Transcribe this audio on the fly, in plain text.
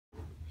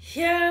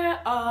Here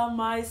are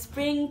my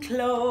spring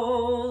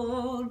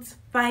clothes.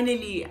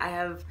 Finally, I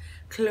have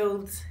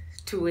clothes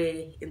to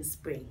wear in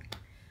spring.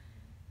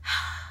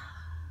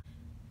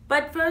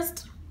 But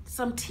first,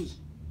 some tea.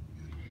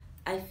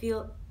 I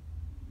feel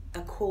a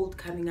cold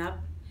coming up,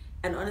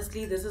 and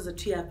honestly, this is a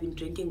tea I've been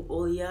drinking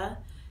all year,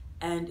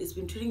 and it's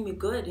been treating me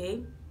good, eh?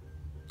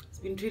 It's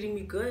been treating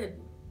me good.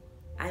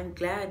 I'm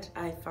glad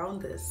I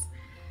found this.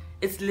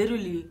 It's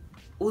literally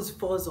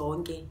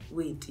uzfozonke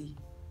weti.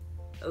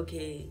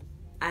 Okay,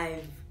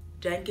 I've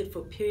drank it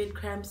for period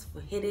cramps,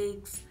 for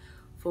headaches,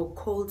 for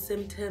cold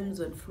symptoms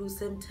and flu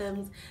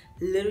symptoms,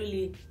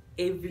 literally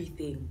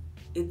everything.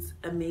 It's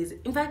amazing.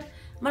 In fact,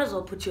 might as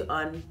well put you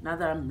on now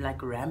that I'm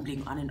like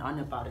rambling on and on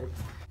about it.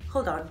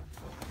 Hold on.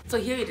 So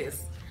here it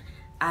is.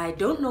 I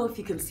don't know if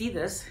you can see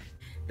this.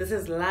 This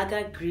is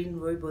Lager Green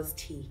Rooibos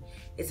tea.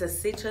 It's a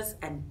citrus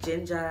and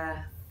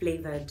ginger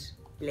flavored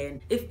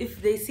blend.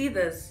 If they see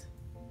this,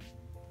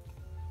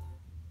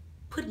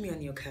 put me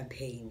on your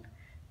campaign.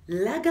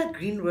 Lager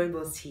Green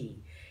Rooibos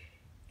tea,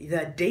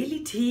 the daily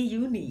tea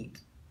you need.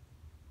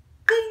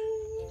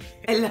 Ding!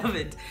 I love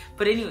it.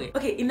 But anyway,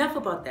 okay, enough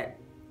about that.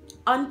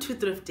 On to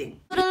thrifting.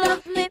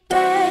 I've been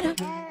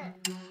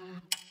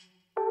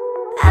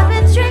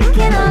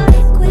drinking a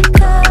liquid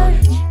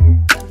courage.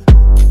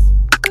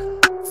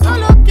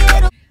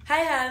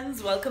 Hi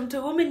Hans, welcome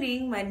to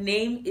Womaning. My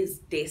name is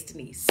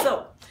Destiny.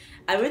 So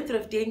I went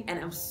thrifting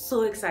and I'm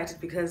so excited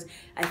because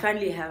I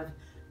finally have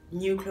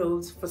new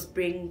clothes for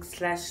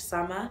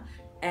spring/summer,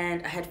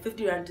 and I had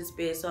 50 rand to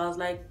spare, so I was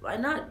like, why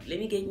not? Let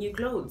me get new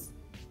clothes.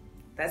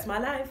 That's my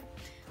life.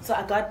 So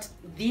I got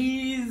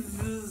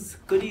these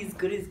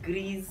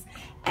goodies,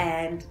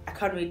 and I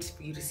can't wait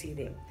for you to see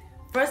them.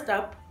 First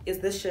up is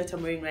this shirt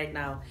I'm wearing right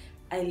now.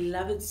 I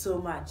love it so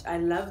much. I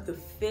love the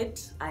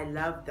fit, I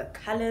love the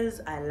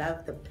colors, I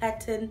love the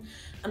pattern.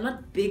 I'm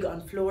not big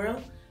on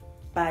floral,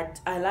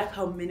 but I like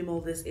how minimal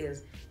this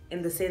is,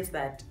 in the sense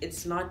that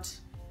it's not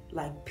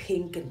like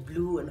pink and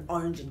blue and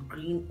orange and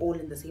green all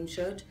in the same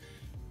shirt.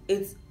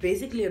 It's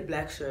basically a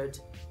black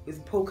shirt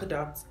with polka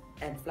dots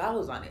and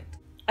flowers on it.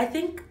 I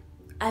think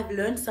I've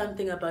learned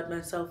something about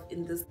myself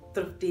in this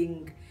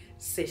thrifting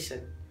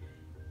session.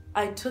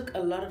 I took a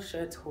lot of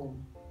shirts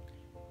home,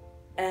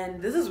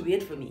 and this is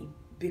weird for me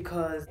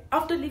because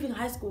after leaving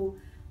high school,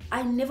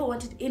 I never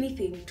wanted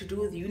anything to do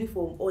with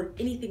uniform or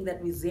anything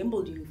that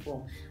resembled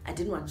uniform. I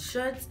didn't want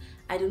shirts,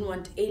 I didn't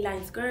want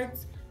A-line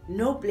skirts,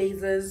 no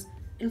blazers.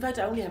 In fact,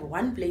 I only have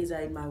one blazer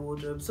in my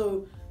wardrobe.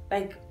 So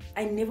like,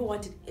 I never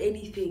wanted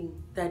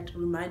anything that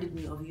reminded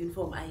me of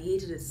uniform. I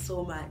hated it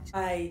so much.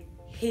 I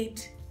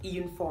hate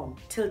uniform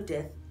till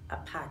death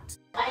apart.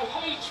 I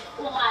hate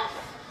woman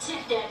till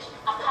death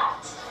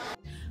apart.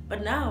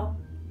 But now,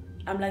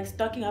 I'm like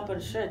stocking up on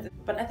shirts.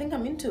 But I think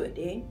I'm into it,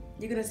 eh?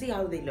 You're gonna see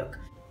how they look.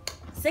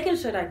 Second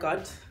shirt I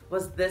got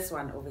was this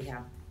one over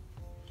here.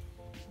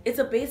 It's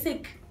a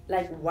basic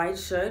like white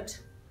shirt,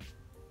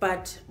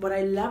 but what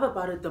I love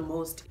about it the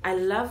most, I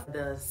love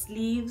the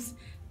sleeves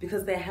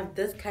because they have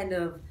this kind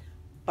of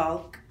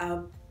bulk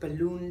up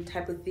balloon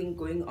type of thing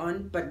going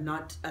on, but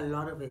not a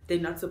lot of it. They're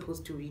not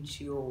supposed to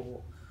reach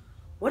your,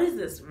 what is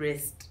this,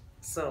 wrist.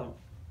 So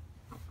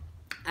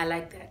I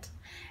like that.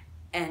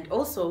 And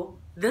also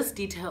this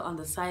detail on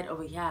the side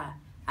over here,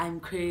 I'm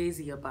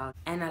crazy about.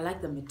 And I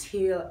like the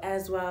material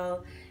as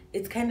well.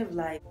 It's kind of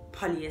like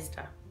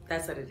polyester.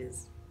 That's what it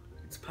is.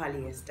 It's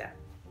polyester.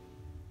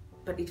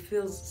 But it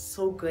feels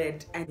so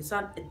good, and it's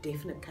not a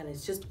definite color,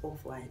 it's just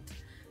off-white.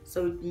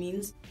 So it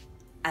means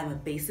I'm a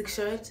basic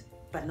shirt,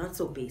 but not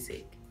so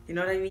basic. You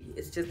know what I mean?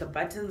 It's just the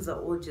buttons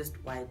are all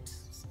just white,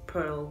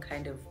 pearl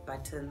kind of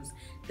buttons.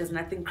 There's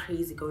nothing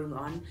crazy going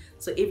on.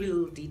 So every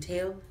little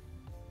detail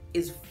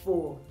is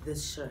for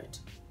this shirt.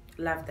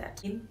 Love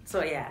that.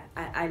 So yeah,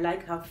 I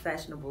like how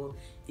fashionable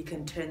you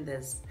can turn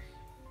this.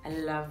 I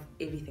love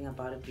everything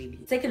about it really.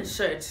 Second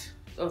shirt,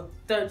 or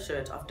third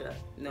shirt after,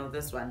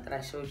 this one that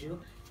I showed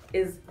you,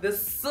 is the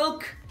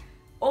silk,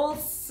 all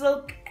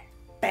silk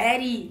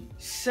baddie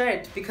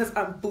shirt because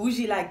I'm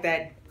bougie like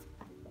that.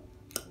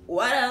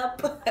 What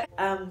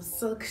up?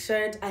 Silk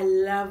shirt. I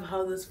love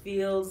how this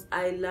feels.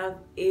 I love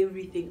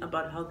everything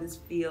about how this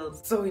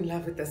feels. So in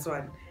love with this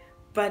one.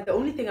 But the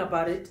only thing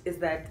about it is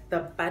that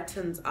the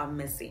buttons are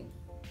missing,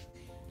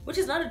 which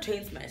is not a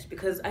train smash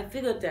because I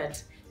figured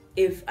that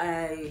if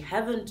I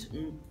haven't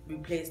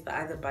replaced the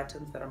other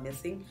buttons that are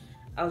missing,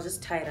 I'll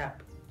just tie it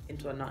up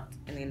into a knot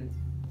and then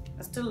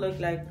I still look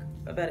like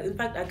a better. In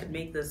fact, I could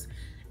make this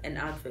an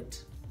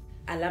outfit.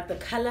 I love the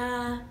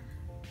color.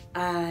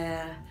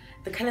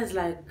 The color is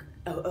like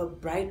a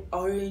bright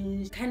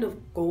orange, kind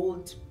of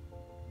gold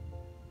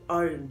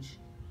orange,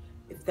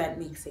 if that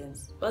makes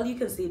sense. Well, you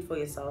can see it for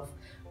yourself.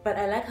 But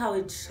I like how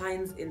it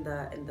shines in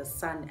the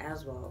sun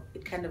as well.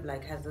 It kind of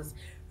like has this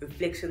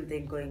reflection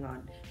thing going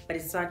on, but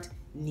it's not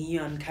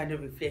neon kind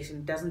of reflection.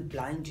 It doesn't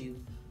blind you,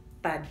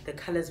 but the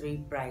color is very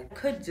bright. I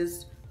could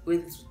just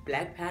with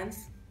black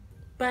pants,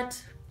 but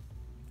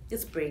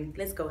it's spring.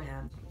 Let's go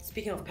ham.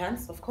 Speaking of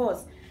pants, of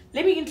course,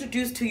 let me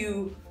introduce to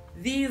you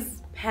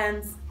these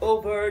pants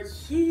over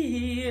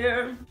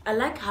here. I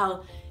like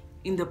how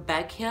in the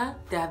back here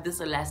they have this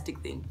elastic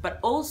thing, but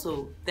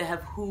also they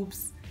have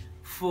hoops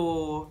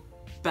for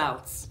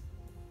belts.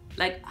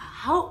 Like,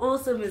 how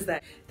awesome is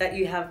that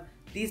you have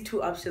these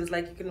two options?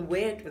 Like, you can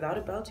wear it without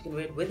a belt, you can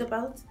wear it with a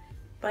belt,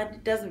 but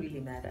it doesn't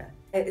really matter.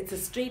 It's a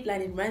straight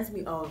line. It reminds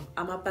me of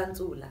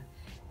amaPantsula,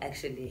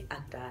 actually,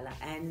 Akdala.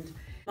 And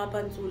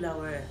amaPantsula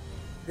were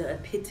the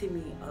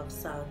epitome of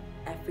South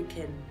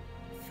African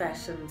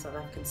fashion, South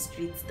African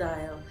street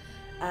style.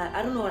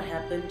 I don't know what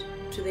happened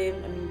to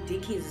them. I mean,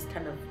 Dickies is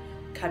kind of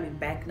coming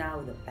back now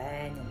with a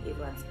bang, and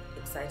everyone's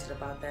excited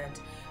about that.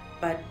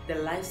 But the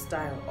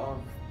lifestyle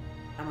of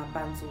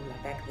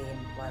amaPantsula back then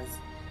was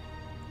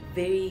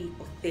very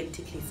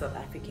authentically South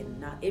African.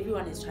 Now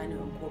everyone is trying to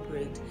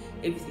incorporate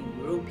everything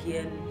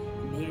European,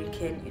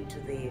 American into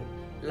their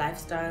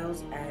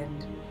lifestyles,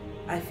 and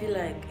I feel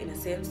like in a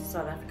sense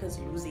South Africa is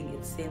losing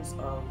its sense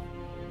of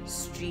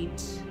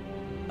street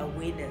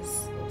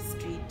awareness or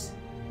street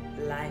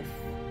life,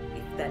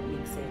 if that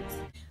makes sense.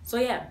 So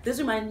yeah, this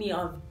reminds me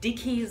of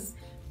Dickies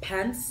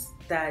pants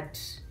that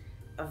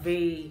are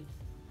very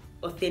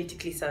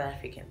authentically South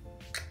African.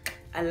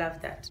 I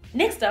love that.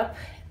 Next up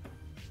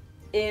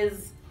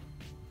is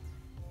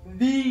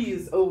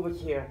these over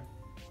here.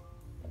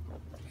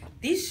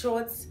 These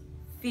shorts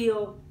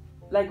feel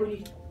like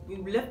when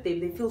you lift them,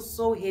 they feel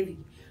so heavy,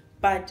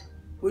 but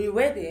when you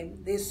wear them,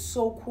 they're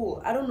so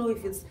cool. I don't know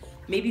if it's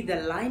maybe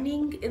the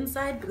lining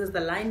inside, because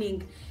the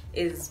lining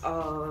is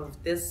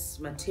of this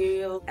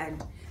material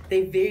and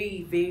they're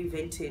very, very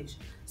vintage.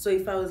 So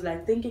if I was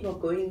like thinking of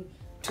going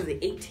to the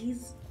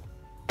 80s,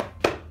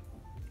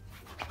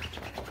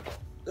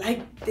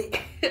 like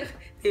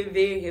they're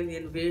very heavy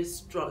and very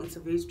strong. It's a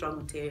very strong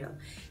material.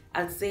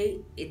 I'd say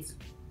it's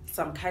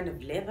some kind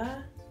of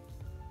leather,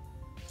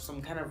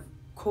 some kind of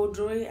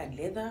corduroy and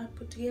leather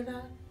put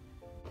together.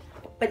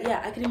 But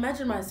yeah, I can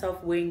imagine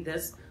myself wearing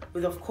this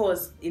with, of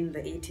course, in the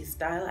 80s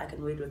style. I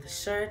can wear it with a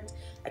shirt.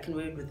 I can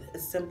wear it with a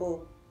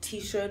simple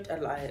t-shirt,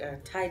 a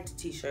tight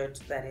t-shirt,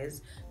 that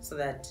is, so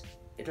that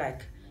it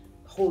like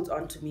holds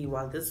on to me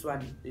while this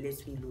one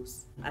lets me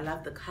loose. I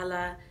love the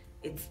color.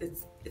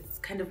 It's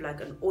kind of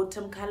like an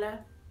autumn color,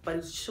 but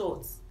it's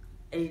shorts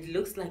and it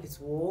looks like it's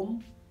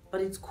warm,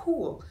 but it's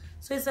cool.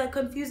 So it's like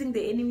confusing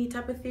the enemy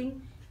type of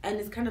thing, and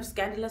it's kind of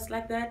scandalous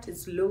like that.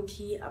 It's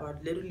low-key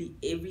about literally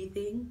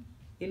everything,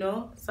 you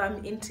know. So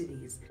I'm into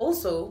these.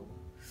 Also,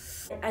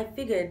 I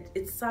figured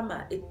it's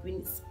summer,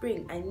 it's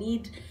spring. I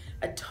need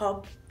a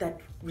top that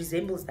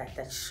resembles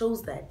that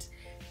shows that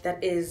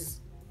is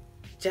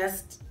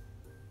just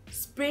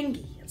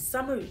springy and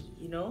summery,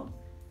 you know.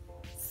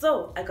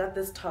 So I got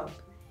this top.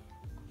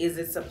 Is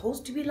it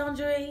supposed to be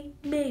lingerie?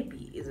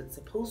 Maybe. Is it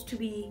supposed to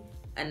be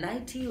a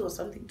nightie or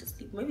something to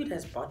sleep? Maybe it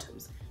has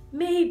bottoms.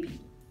 Maybe.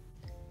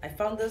 I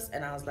found this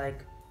and I was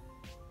like,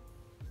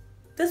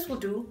 this will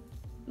do.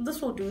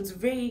 This will do. It's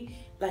very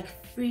like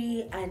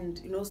free, and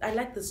you know, I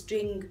like the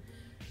string.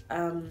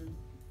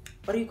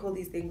 What do you call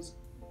these things?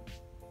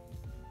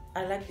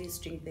 I like these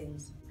string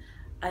things.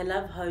 I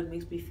love how it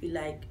makes me feel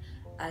like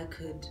I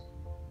could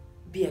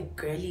be a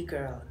girly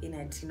girl in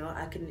it, you know.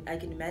 I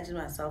can imagine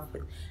myself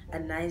with a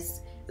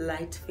nice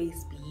light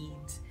face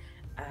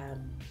bead,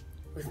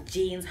 with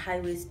jeans, high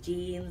waist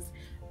jeans,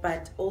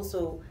 but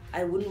also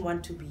I wouldn't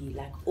want to be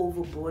like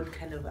overboard,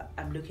 kind of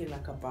I'm looking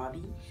like a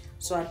Barbie.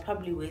 So I'd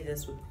probably wear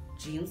this with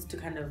jeans to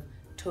kind of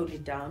tone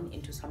it down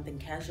into something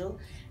casual,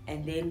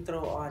 and then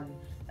throw on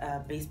a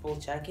baseball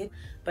jacket,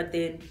 but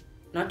then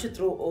not to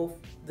throw off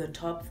the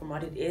top from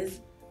what it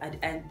is, I'd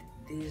add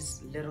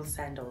these little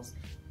sandals,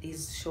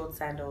 these short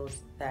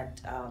sandals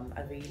that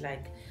are very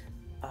like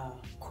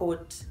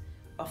court,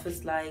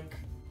 office-like,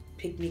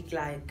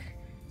 picnic-like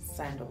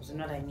sandals, you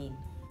know what I mean?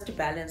 To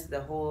balance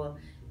the whole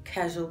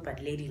casual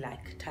but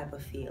ladylike type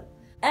of feel.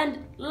 And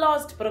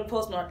last but of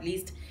course not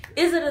least,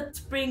 is it a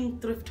spring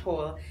thrift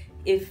haul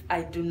if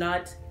I do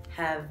not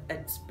have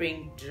a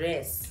spring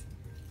dress?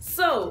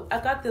 So I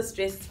got this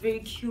dress. It's very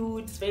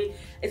cute.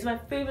 It's my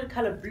favorite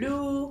color,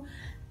 blue.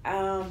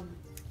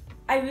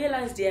 I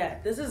realized, yeah,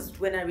 this is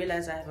when I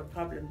realized I have a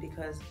problem,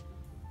 because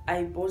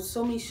I bought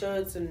so many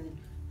shirts and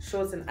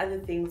shorts and other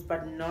things,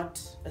 but not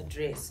a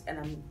dress, and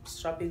I'm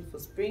shopping for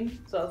spring.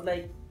 So I was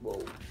like,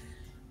 whoa,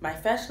 my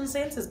fashion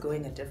sense is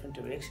going a different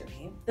direction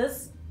here.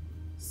 This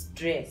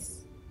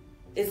dress,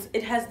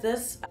 it has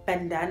this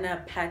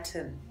bandana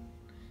pattern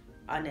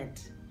on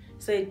it,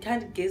 so it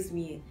kind of gives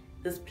me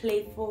this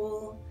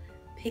playful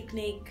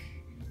picnic,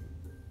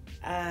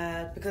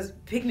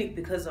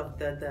 because of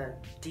the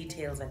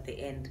details at the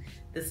end,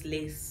 this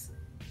lace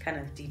kind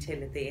of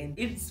detail at the end.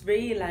 It's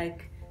very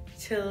like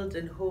chilled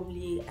and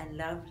homely and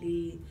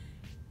lovely.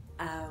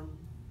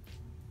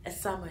 A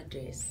summer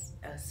dress,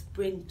 a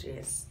spring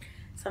dress,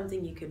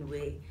 something you can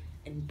wear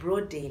in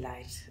broad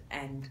daylight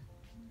and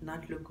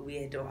not look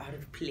weird or out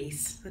of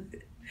place.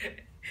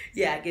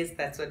 Yeah, I guess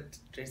that's what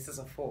dresses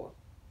are for,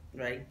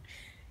 right?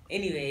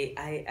 Anyway,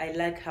 I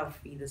like how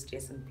free this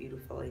dress and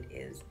beautiful it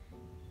is.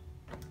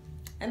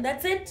 And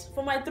that's it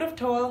for my thrift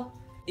haul.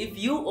 If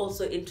you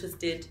also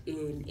interested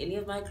in any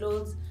of my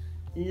clothes,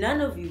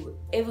 none of you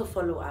ever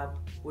follow up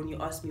when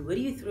you ask me, where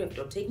do you thrift,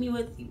 or take me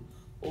with you,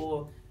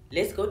 or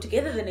let's go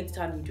together the next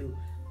time you do.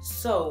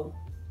 So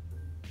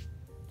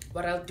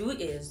what I'll do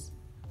is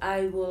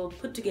I will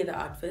put together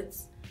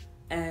outfits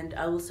and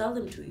I will sell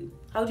them to you.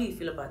 How do you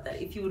feel about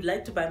that? If you would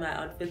like to buy my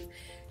outfits,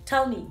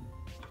 tell me,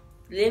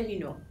 let me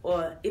know.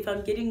 Or if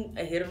I'm getting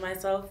ahead of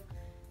myself,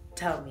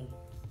 tell me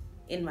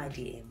in my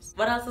DMs.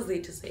 What else is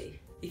there to say?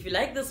 If you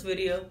like this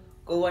video,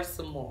 go watch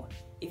some more.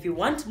 If you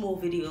want more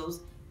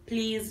videos,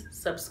 please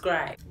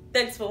subscribe.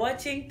 Thanks for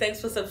watching. Thanks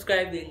for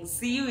subscribing.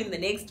 See you in the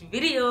next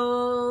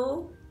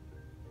video.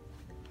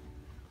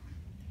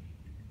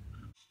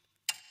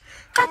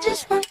 I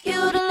just want you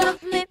to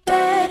love me back.